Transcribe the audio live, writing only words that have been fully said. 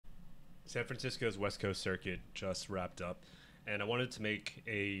San Francisco's West Coast circuit just wrapped up, and I wanted to make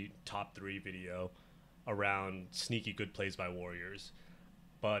a top three video around sneaky good plays by Warriors.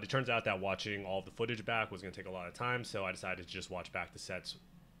 But it turns out that watching all of the footage back was going to take a lot of time, so I decided to just watch back the sets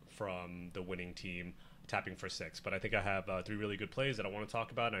from the winning team tapping for six. But I think I have three really good plays that I want to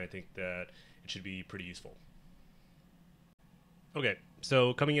talk about, and I think that it should be pretty useful. Okay,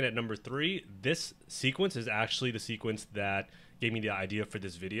 so coming in at number three, this sequence is actually the sequence that gave me the idea for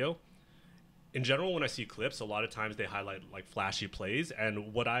this video. In general, when I see clips, a lot of times they highlight like flashy plays,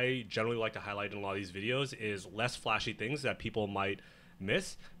 and what I generally like to highlight in a lot of these videos is less flashy things that people might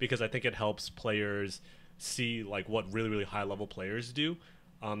miss, because I think it helps players see like what really high level players do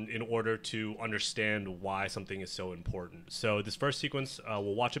in order to understand why something is so important. So this first sequence,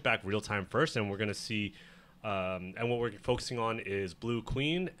 we'll watch it back real time first, and we're going to see and what we're focusing on is blue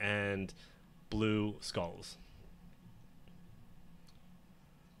queen and blue skulls.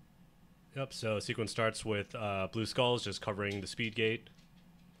 Yep, so sequence starts with blue skulls just covering the speed gate,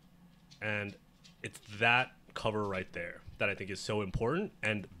 and it's that cover right there that I think is so important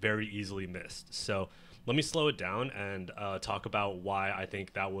and very easily missed. So let me slow it down and talk about why I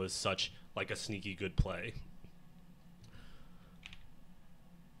think that was such like a sneaky good play.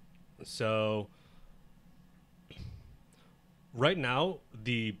 So right now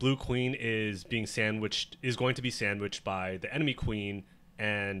the blue queen is going to be sandwiched by the enemy queen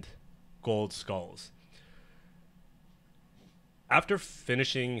and gold skulls. After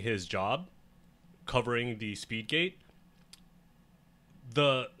finishing his job covering the speed gate,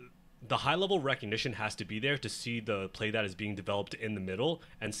 the high level recognition has to be there to see the play that is being developed in the middle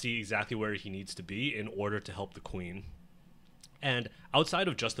and see exactly where he needs to be in order to help the queen. And outside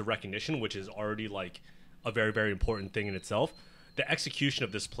of just the recognition, which is already like a very important thing in itself, the execution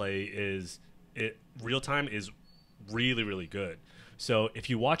of this play real time is really good. So if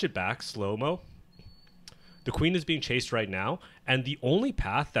you watch it back slow-mo, the queen is being chased right now, and the only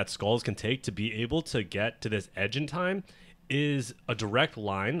path that skulls can take to be able to get to this edge in time is a direct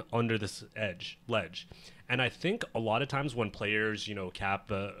line under this ledge. And I think a lot of times when players,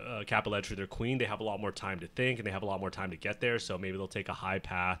 cap a ledge for their queen, they have a lot more time to think and they have a lot more time to get there. So maybe they'll take a high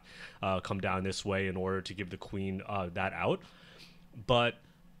path, come down this way in order to give the queen that out. But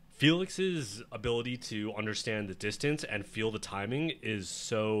Felix's ability to understand the distance and feel the timing is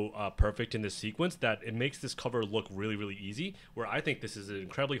so perfect in this sequence that it makes this cover look really easy, where I think this is an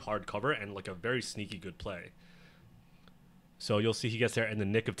incredibly hard cover and like a very sneaky good play. So you'll see he gets there in the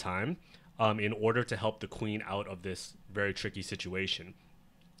nick of time in order to help the queen out of this very tricky situation.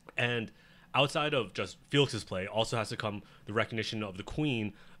 And outside of just Felix's play, also has to come the recognition of the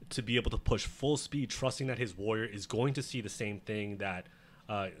queen to be able to push full speed, trusting that his warrior is going to see the same thing that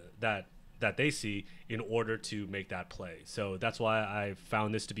they see in order to make that play. So that's why I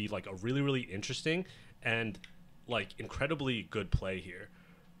found this to be like a really interesting and like incredibly good play here.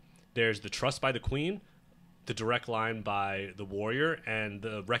 There's the trust by the queen, the direct line by the warrior, and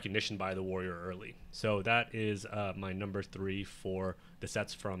the recognition by the warrior early. So that is my number three for the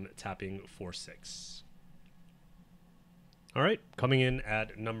sets from tapping for six. All right, coming in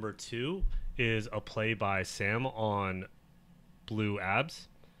at number two is a play by Sam on blue abs.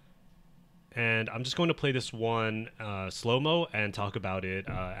 And I'm just going to play this one slow-mo and talk about it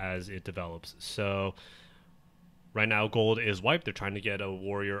as it develops. So right now gold is wiped. They're trying to get a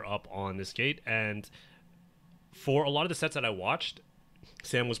warrior up on this gate, and for a lot of the sets that I watched,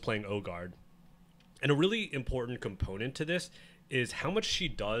 Sam was playing O-guard. And a really important component to this is how much she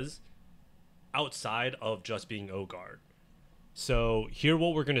does outside of just being O-guard. So here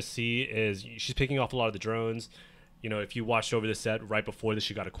what we're going to see is she's picking off a lot of the drones. If you watched over the set right before this,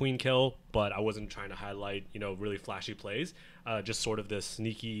 she got a queen kill, but I wasn't trying to highlight, really flashy plays. Just sort of the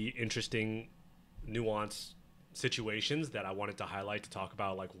sneaky, interesting, nuanced situations that I wanted to highlight to talk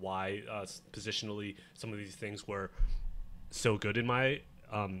about, like why positionally some of these things were so good in my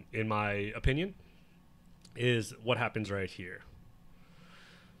opinion, is what happens right here.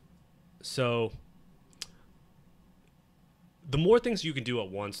 So the more things you can do at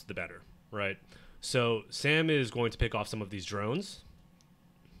once, the better, right? So Sam is going to pick off some of these drones.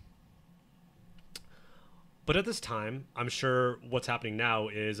 But at this time, I'm sure what's happening now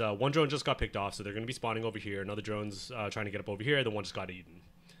is one drone just got picked off, so they're going to be spawning over here. Another drone's trying to get up over here. The one just got eaten.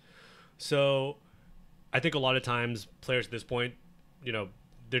 So I think a lot of times players at this point,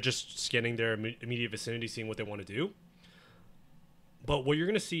 they're just scanning their immediate vicinity, seeing what they want to do. But what you're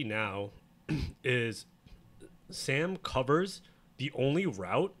going to see now is Sam covers the only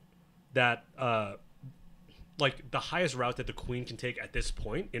route that like the highest route that the queen can take at this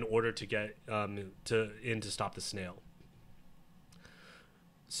point in order to get to stop the snail.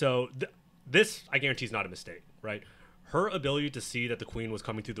 So this I guarantee is not a mistake, right? Her ability to see that the queen was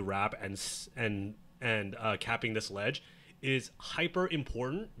coming through the wrap and capping this ledge is hyper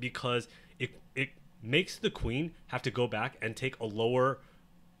important because it makes the queen have to go back and take a lower,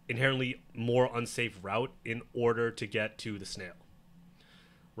 inherently more unsafe route in order to get to the snail,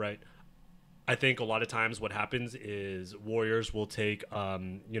 right? I think a lot of times what happens is warriors will take,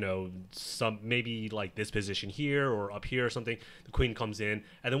 some maybe like this position here or up here or something. The queen comes in,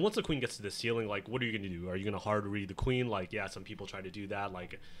 and then once the queen gets to the ceiling, like, what are you going to do? Are you going to hard read the queen? Like, yeah, some people try to do that.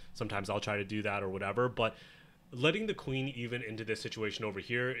 Like, sometimes I'll try to do that or whatever. But letting the queen even into this situation over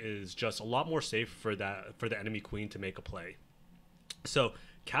here is just a lot more safe for the enemy queen to make a play. So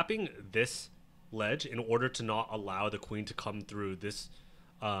capping this ledge in order to not allow the queen to come through this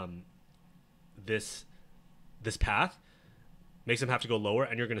this path makes them have to go lower,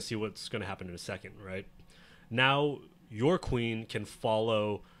 and you're going to see what's going to happen in a second, right? Now your queen can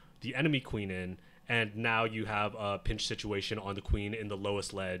follow the enemy queen in, and now you have a pinch situation on the queen in the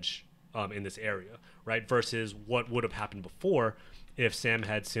lowest ledge in this area, right? Versus what would have happened before if Sam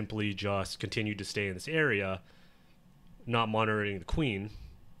had simply just continued to stay in this area, not monitoring the queen.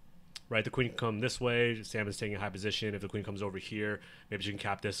 Right, the queen can come this way. Sam is taking a high position. If the queen comes over here, maybe she can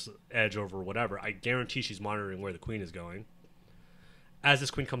cap this edge over whatever. I guarantee she's monitoring where the queen is going. As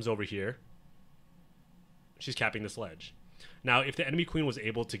this queen comes over here, she's capping this ledge. Now, if the enemy queen was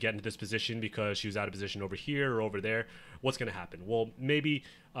able to get into this position because she was out of position over here or over there, what's going to happen? Well, maybe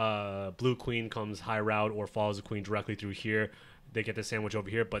blue queen comes high route or follows the queen directly through here. They get the sandwich over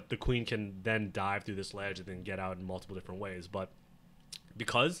here, but the queen can then dive through this ledge and then get out in multiple different ways. But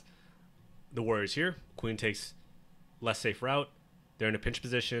because the warrior's here, queen takes less safe route, they're in a pinch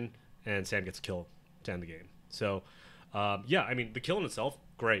position, and Sam gets a kill to end the game. So yeah, I mean, the kill in itself,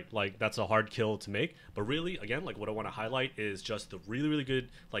 great. Like, that's a hard kill to make, but really, again, like, what I want to highlight is just the really, really good,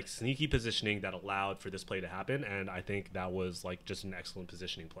 like, sneaky positioning that allowed for this play to happen, and I think that was, like, just an excellent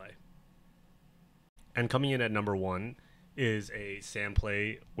positioning play. And coming in at number 1 is a Sam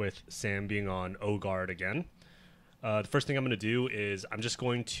play with Sam being on O guard again. The first thing I'm going to do is I'm just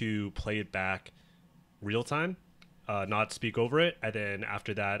going to play it back real time, not speak over it, and then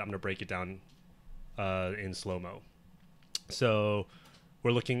after that I'm going to break it down in slow-mo. So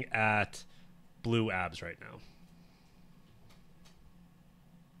we're looking at blue abs right now.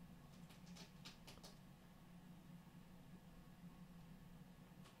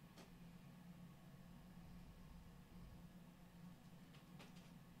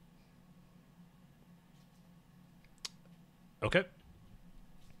 Okay.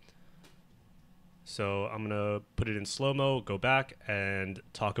 So I'm going to put it in slow-mo, go back, and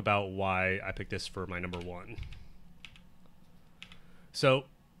talk about why I picked this for my number 1. So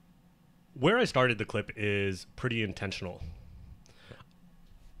where I started the clip is pretty intentional.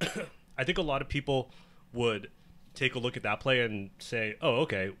 I think a lot of people would take a look at that play and say, oh,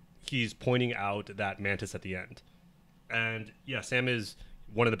 okay, he's pointing out that mantis at the end. And yeah, Sam is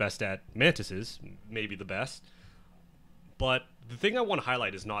one of the best at mantises, maybe the best. But the thing I want to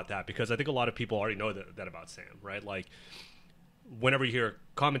highlight is not that, because I think a lot of people already know that about Sam, right? Like, whenever you hear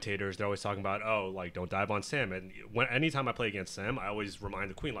commentators, they're always talking about, oh, like, don't dive on Sam. And anytime I play against Sam, I always remind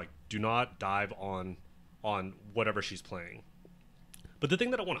the queen, like, do not dive on whatever she's playing. But the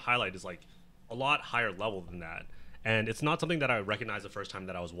thing that I want to highlight is, like, a lot higher level than that. And it's not something that I recognized the first time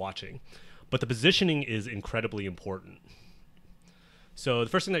that I was watching. But the positioning is incredibly important. So the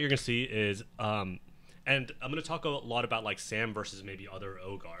first thing that you're going to see is... and I'm going to talk a lot about, like, Sam versus maybe other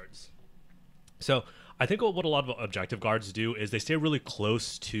O guards. So I think what a lot of objective guards do is they stay really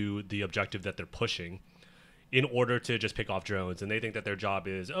close to the objective that they're pushing in order to just pick off drones. And they think that their job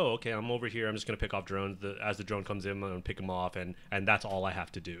is, oh, okay, I'm over here, I'm just going to pick off drones. As the drone comes in, I'm going to pick them off, and that's all I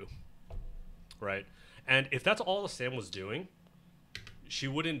have to do, right? And if that's all Sam was doing, she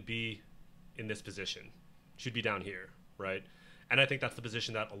wouldn't be in this position. She'd be down here, right? And I think that's the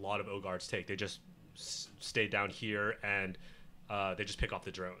position that a lot of O guards take. They just stay down here and they just pick off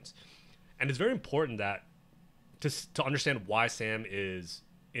the drones. And it's very important that to understand why Sam is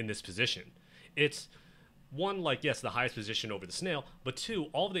in this position. It's one, like, yes, the highest position over the snail, but two,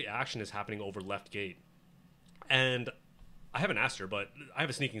 all of the action is happening over left gate. And I haven't asked her, but I have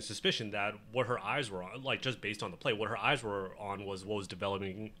a sneaking suspicion that what her eyes were on, like, just based on the play, what her eyes were on was what was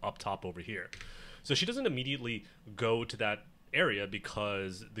developing up top over here. So she doesn't immediately go to that area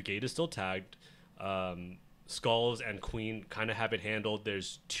because the gate is still tagged. Skulls and Queen kind of have it handled.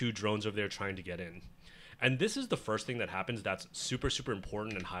 There's 2 drones over there trying to get in. And this is the first thing that happens that's super, super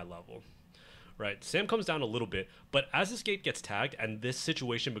important and high level. Right? Sam comes down a little bit, but as this gate gets tagged and this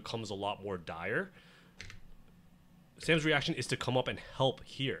situation becomes a lot more dire, Sam's reaction is to come up and help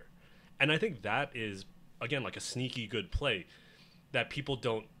here. And I think that is, again, like a sneaky good play that people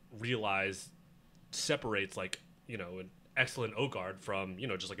don't realize separates, like, an excellent O-guard from,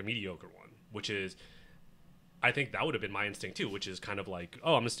 just like a mediocre one, which is, I think that would have been my instinct too, which is kind of like,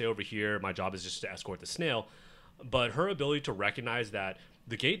 oh, I'm going to stay over here. My job is just to escort the snail. But her ability to recognize that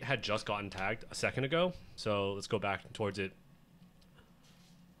the gate had just gotten tagged a second ago. So let's go back towards it.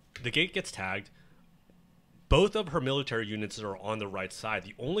 The gate gets tagged. Both of her military units are on the right side.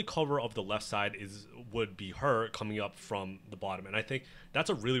 The only cover of the left side would be her coming up from the bottom. And I think that's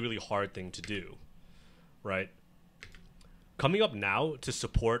a really, really hard thing to do, right? Coming up now to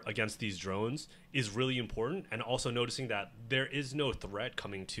support against these drones is really important, and also noticing that there is no threat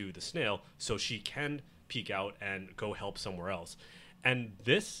coming to the snail, so she can peek out and go help somewhere else. And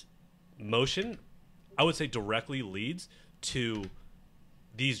this motion, I would say, directly leads to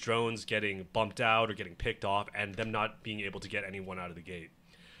these drones getting bumped out or getting picked off and them not being able to get anyone out of the gate.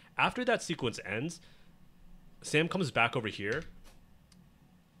 After that sequence ends, Sam comes back over here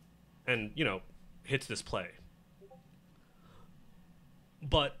and, hits this play.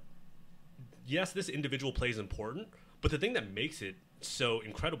 But yes, this individual play is important, but the thing that makes it so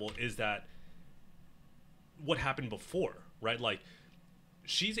incredible is that what happened before, right? Like,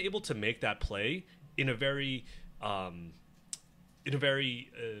 she's able to make that play in a very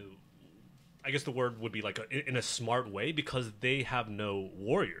I guess the word would be like in a smart way, because they have no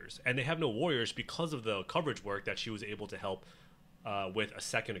warriors, and they have no warriors because of the coverage work that she was able to help with a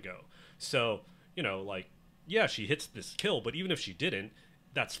second ago. So, like, yeah, she hits this kill, but even if she didn't,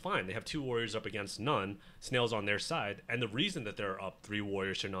 that's fine. They have 2 warriors up against none. Snail's on their side, and the reason that they're up 3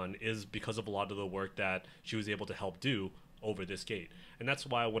 warriors to none is because of a lot of the work that she was able to help do over this gate. And that's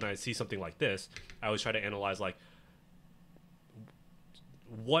why when I see something like this, I always try to analyze, like,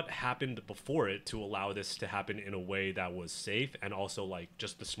 what happened before it to allow this to happen in a way that was safe and also, like,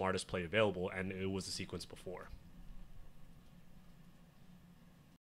 just the smartest play available, and it was the sequence before.